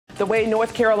The way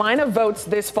North Carolina votes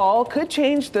this fall could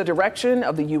change the direction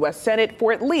of the U.S. Senate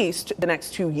for at least the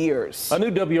next 2 years. A new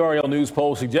WRAL News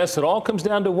poll suggests it all comes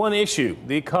down to one issue,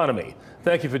 the economy.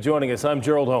 Thank you for joining us. I'm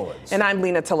Gerald Owens. And I'm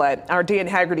Lena Tillett. Our Dan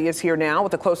Haggerty is here now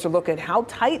with a closer look at how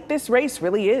tight this race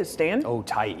really is. Dan? Oh,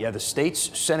 tight. Yeah, the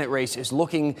state's Senate race is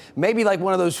looking maybe like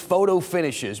one of those photo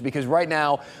finishes, because right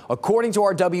now, according to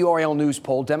our WRAL News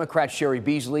poll, Democrat Cheri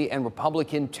Beasley and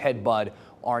Republican Ted Budd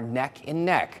are neck and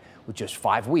neck with just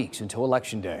 5 weeks until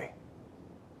Election Day.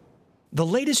 The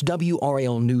latest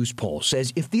WRAL News poll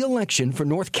says if the election for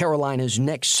North Carolina's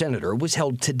next senator was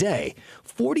held today,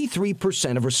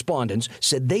 43% of respondents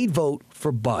said they'd vote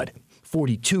for Budd.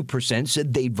 42%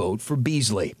 said they'd vote for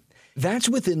Beasley. That's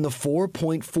within the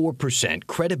 4.4%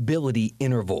 credibility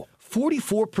interval.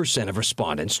 44% of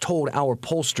respondents told our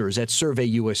pollsters at Survey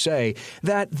USA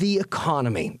that the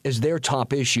economy is their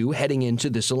top issue heading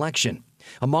into this election.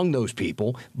 Among those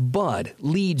people, Budd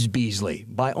leads Beasley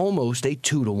by almost a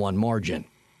 2-to-1 margin.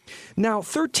 Now,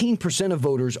 13% of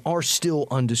voters are still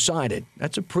undecided.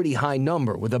 That's a pretty high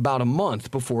number with about a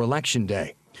month before Election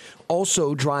Day.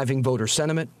 Also driving voter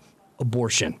sentiment,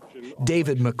 abortion.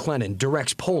 David McLennan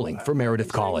directs polling for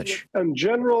Meredith College. In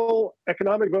general,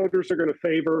 economic voters are going to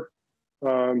favor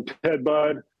Ted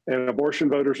Budd, and abortion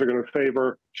voters are going to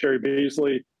favor Cheri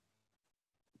Beasley.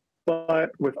 But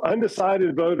with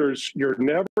undecided voters, you're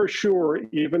never sure,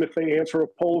 even if they answer a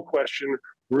poll question,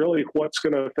 really what's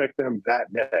going to affect them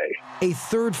that day. A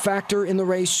third factor in the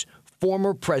race,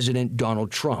 former President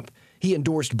Donald Trump. He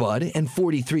endorsed Budd, and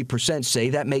 43% say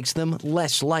that makes them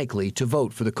less likely to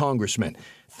vote for the congressman.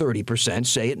 30%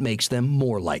 say it makes them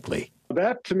more likely.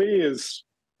 That, to me, is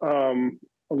a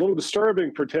little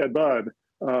disturbing for Ted Budd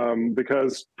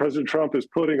because President Trump is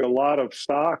putting a lot of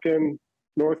stock in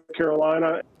North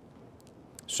Carolina.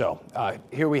 So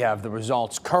here we have the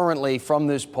results currently from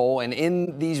this poll, and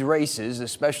in these races,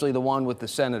 especially the one with the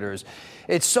senators,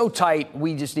 it's so tight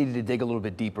we just needed to dig a little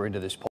bit deeper into this poll.